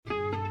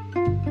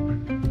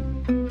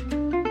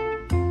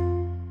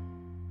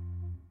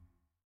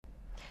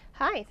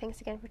Hi,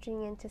 thanks again for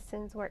tuning in to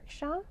Sin's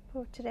Workshop.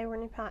 Today we're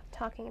going to be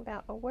talking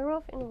about A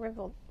Werewolf in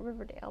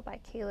Riverdale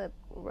by Caleb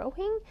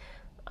Rowling,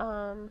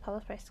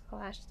 published by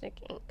Scholastic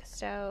Inc.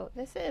 So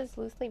this is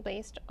loosely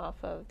based off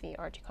of the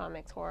Archie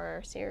Comics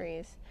horror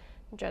series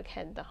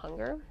Jughead the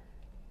Hunger.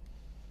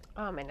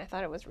 And I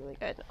thought it was really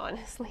good,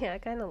 honestly. I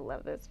kind of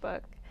love this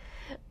book.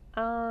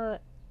 I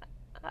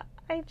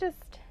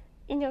just,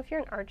 if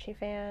you're an Archie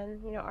fan,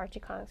 Archie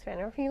Comics fan,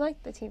 or if you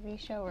like the TV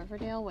show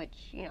Riverdale,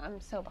 which,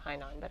 I'm so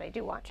behind on, but I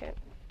do watch it,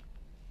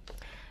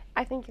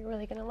 I think you're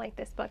really going to like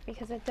this book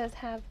because it does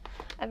have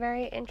a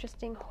very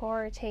interesting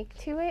horror take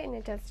to it, and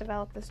it does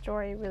develop the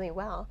story really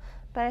well.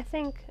 But I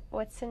think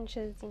what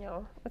cinches,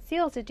 what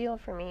seals the deal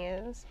for me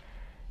is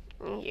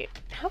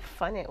how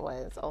fun it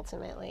was,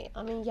 ultimately.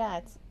 I mean, yeah,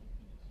 it's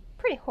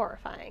pretty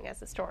horrifying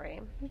as a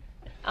story,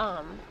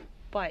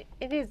 but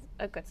it is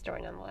a good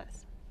story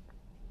nonetheless.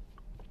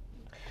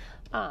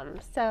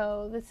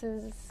 So this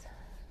is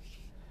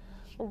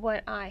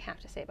what I have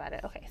to say about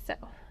it. Okay, so,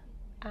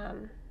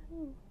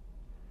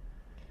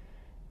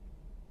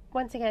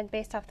 once again,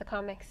 based off the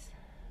comics,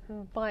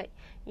 but,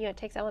 it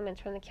takes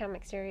elements from the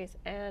comic series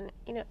and,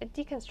 it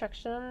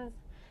deconstructs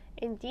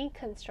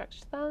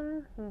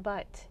them,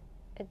 but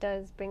it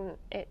does bring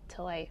it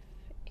to life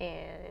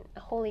in a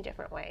wholly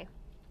different way.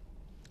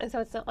 And so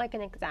it's not like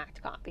an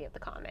exact copy of the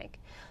comic.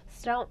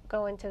 So don't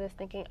go into this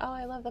thinking, oh,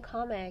 I love the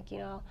comic,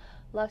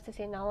 love to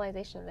see a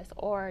novelization of this.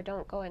 Or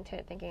don't go into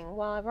it thinking,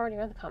 well, I've already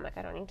read the comic,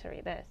 I don't need to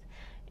read this.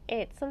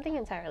 It's something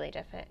entirely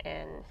different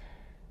and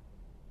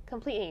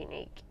completely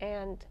unique.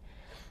 And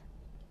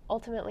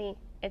ultimately,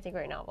 it's a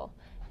great novel.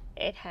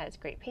 It has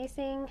great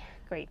pacing,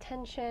 great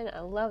tension. I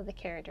love the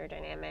character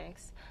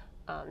dynamics.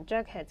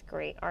 Jughead's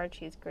great.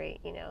 Archie's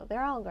great.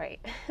 They're all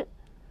great.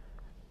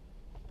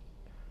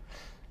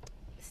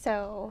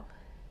 So,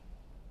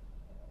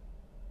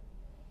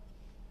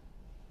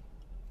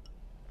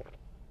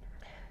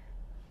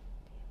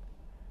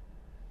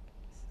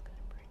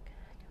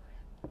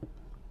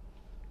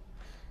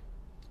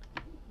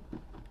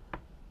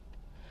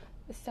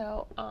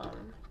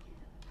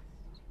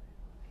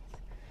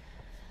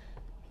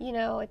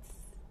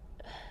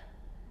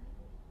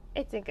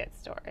 it's a good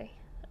story.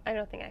 I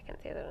don't think I can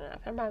say that enough.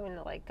 I'm probably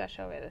going to gush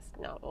over this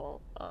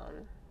novel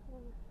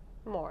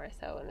more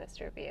so in this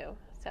review.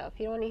 So if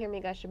you don't want to hear me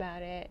gush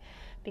about it,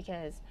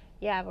 because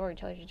I've already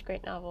told you it's a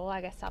great novel,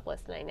 I guess stop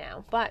listening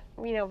now. But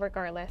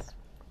regardless,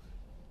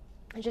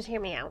 just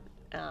hear me out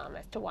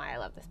as to why I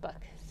love this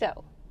book.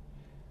 So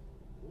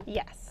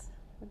yes,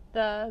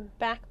 the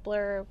back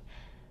blurb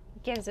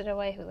gives it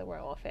away who the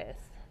werewolf is.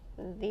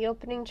 The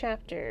opening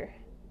chapter,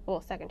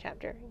 second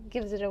chapter,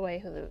 gives it away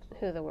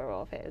who the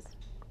werewolf is.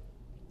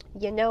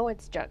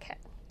 It's Jughead.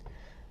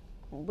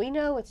 We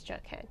know it's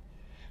Jughead,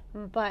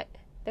 but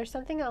there's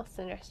something else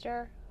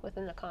sinister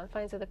within the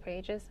confines of the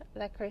pages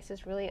that creates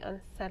this really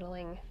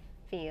unsettling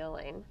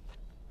feeling.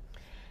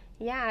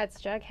 Yeah, it's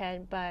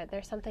Jughead, but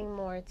there's something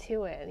more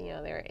to it.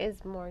 There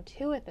is more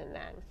to it than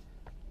that.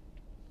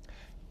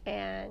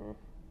 And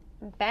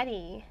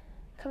Betty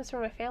comes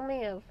from a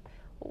family of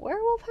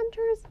werewolf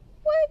hunters?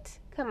 What?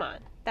 Come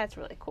on. That's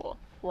really cool.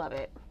 Love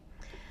it.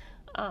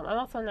 I'm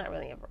also not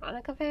really a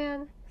Veronica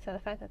fan, so the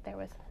fact that there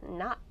was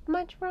not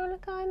much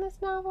Veronica in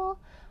this novel,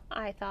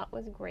 I thought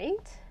was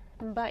great.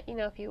 But,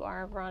 if you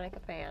are a Veronica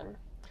fan,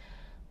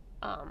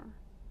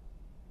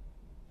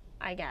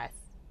 I guess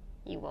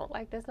you won't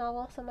like this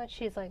novel so much.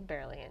 She's,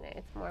 barely in it.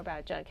 It's more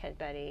about Jughead,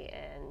 Betty,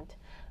 and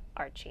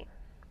Archie.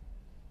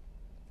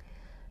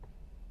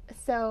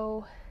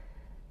 So,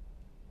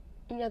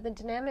 the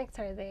dynamics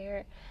are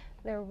there.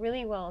 They're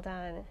really well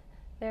done.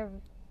 They're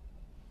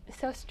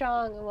so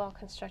strong and well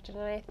constructed.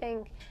 And I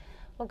think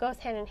what goes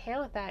hand in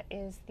hand with that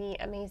is the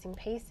amazing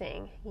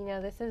pacing.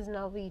 This is a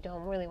novel you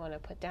don't really want to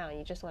put down.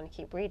 You just want to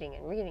keep reading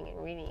and reading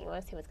and reading. You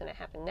want to see what's going to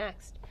happen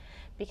next.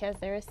 Because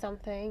there is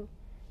something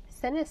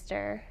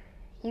sinister.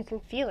 You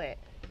can feel it.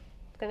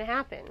 It's going to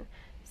happen.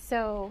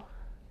 So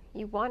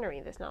you want to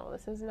read this novel.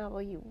 This is a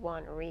novel you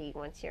want to read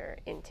once you're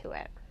into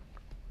it.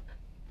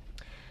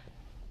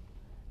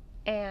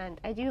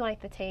 And I do like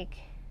the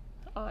take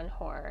on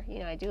horror.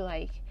 I do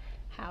like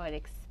how it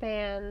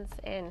expands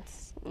and,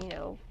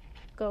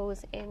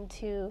 goes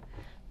into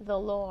the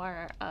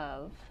lore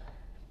of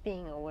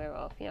being a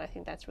werewolf. I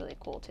think that's really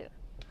cool too.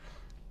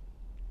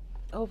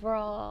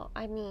 Overall,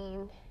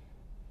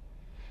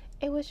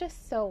 it was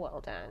just so well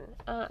done.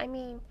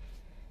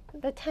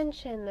 The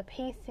tension, the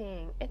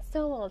pacing, it's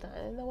so well done.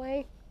 And the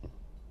way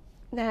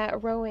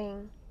that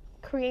Rowling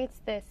creates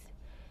this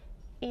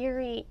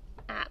eerie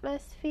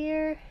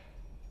atmosphere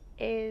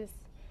is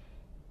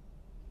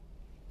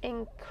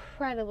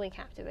incredibly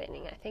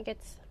captivating. I think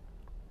it's,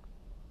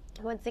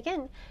 once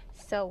again,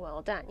 so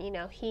well done.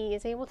 He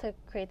is able to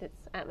create this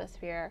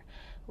atmosphere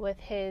with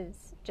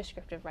his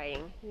descriptive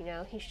writing.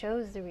 He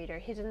shows the reader,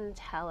 he doesn't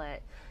tell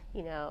it.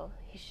 He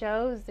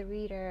shows the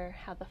reader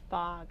how the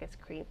fog is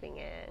creeping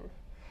in.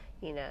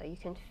 You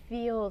can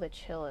feel the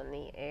chill in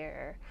the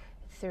air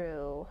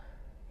through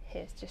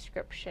his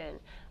description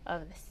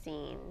of the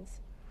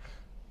scenes.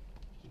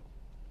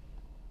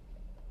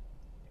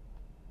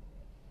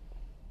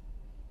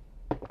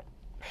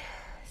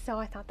 So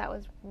I thought that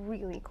was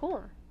really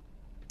cool,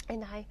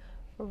 and I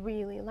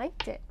really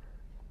liked it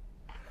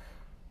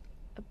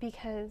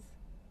because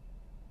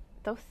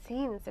those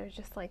scenes are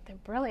just like, they're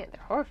brilliant,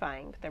 they're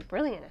horrifying, but they're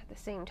brilliant at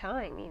the same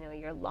time. You know,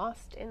 you're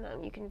lost in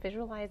them, you can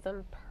visualize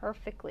them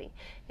perfectly,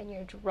 and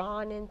you're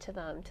drawn into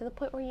them to the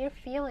point where you're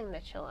feeling the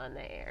chill on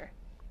the air.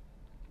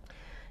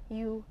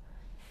 You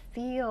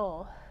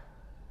feel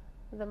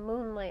the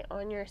moonlight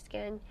on your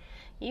skin.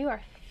 You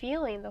are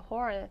feeling the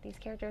horror that these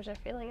characters are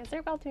feeling as they're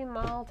about to be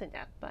mauled to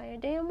death by a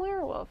damn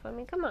werewolf. I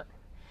mean, come on.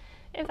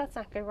 If that's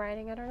not good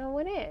writing, I don't know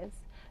what is.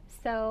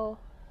 So,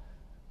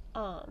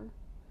 and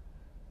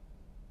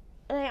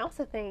I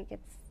also think it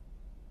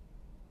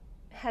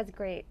has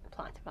great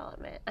plot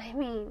development. I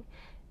mean,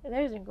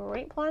 there's a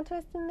great plot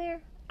twist in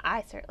there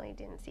I certainly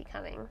didn't see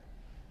coming.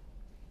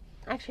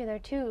 Actually, there are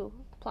 2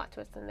 plot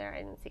twists in there I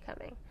didn't see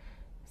coming.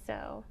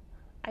 So,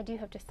 I do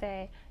have to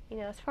say, you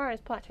know, as far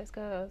as plot twist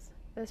goes,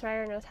 this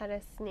writer knows how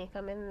to sneak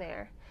them in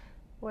there,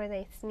 where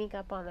they sneak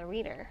up on the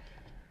reader.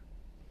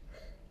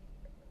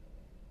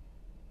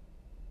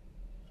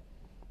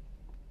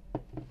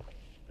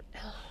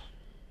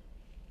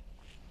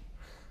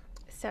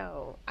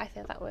 So, I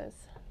thought that was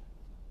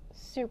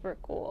super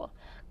cool,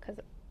 because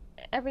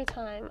every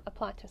time a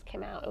plot twist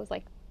came out, it was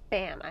like,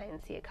 bam, I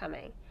didn't see it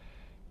coming.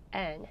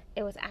 And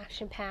it was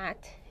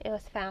action-packed, it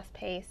was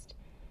fast-paced,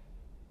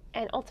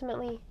 and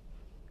ultimately,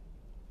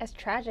 as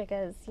tragic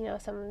as, you know,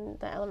 some of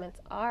the elements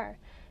are,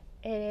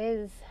 it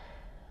is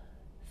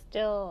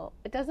still,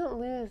 it doesn't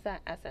lose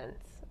that essence.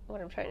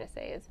 What I'm trying to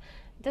say is,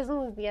 it doesn't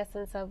lose the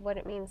essence of what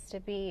it means to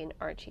be an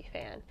Archie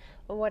fan,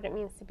 or what it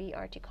means to be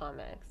Archie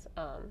comics.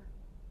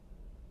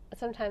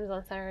 Sometimes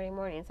on Saturday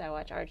mornings I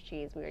watch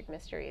Archie's Weird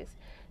Mysteries,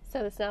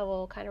 so this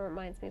novel kind of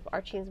reminds me of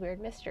Archie's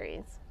Weird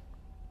Mysteries.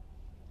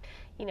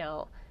 You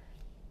know,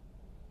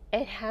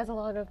 it has a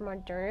lot of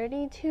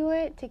modernity to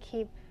it to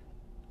keep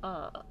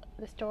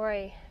the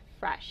story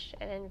fresh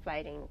and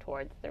inviting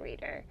towards the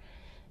reader.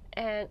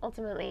 And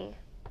ultimately,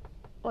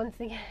 once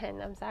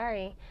again, I'm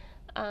sorry,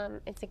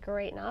 it's a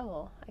great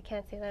novel. I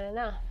can't say that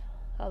enough,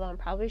 although I'm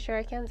probably sure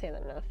I can say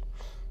that enough.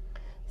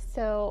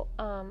 So,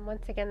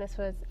 once again, this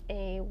was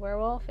A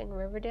Werewolf in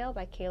Riverdale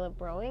by Caleb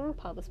Rowing,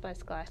 published by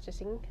Scholastic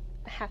Inc.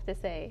 I have to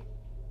say,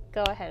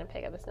 go ahead and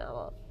pick up this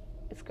novel.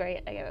 It's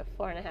great. I give it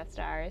 4.5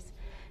 stars.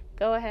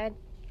 Go ahead,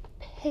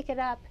 pick it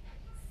up,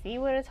 see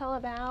what it's all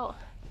about,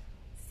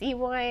 see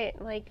why it,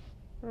 like,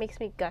 makes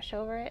me gush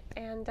over it,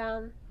 and,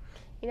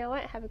 you know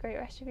what? Have a great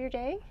rest of your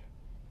day,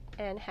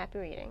 and happy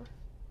reading.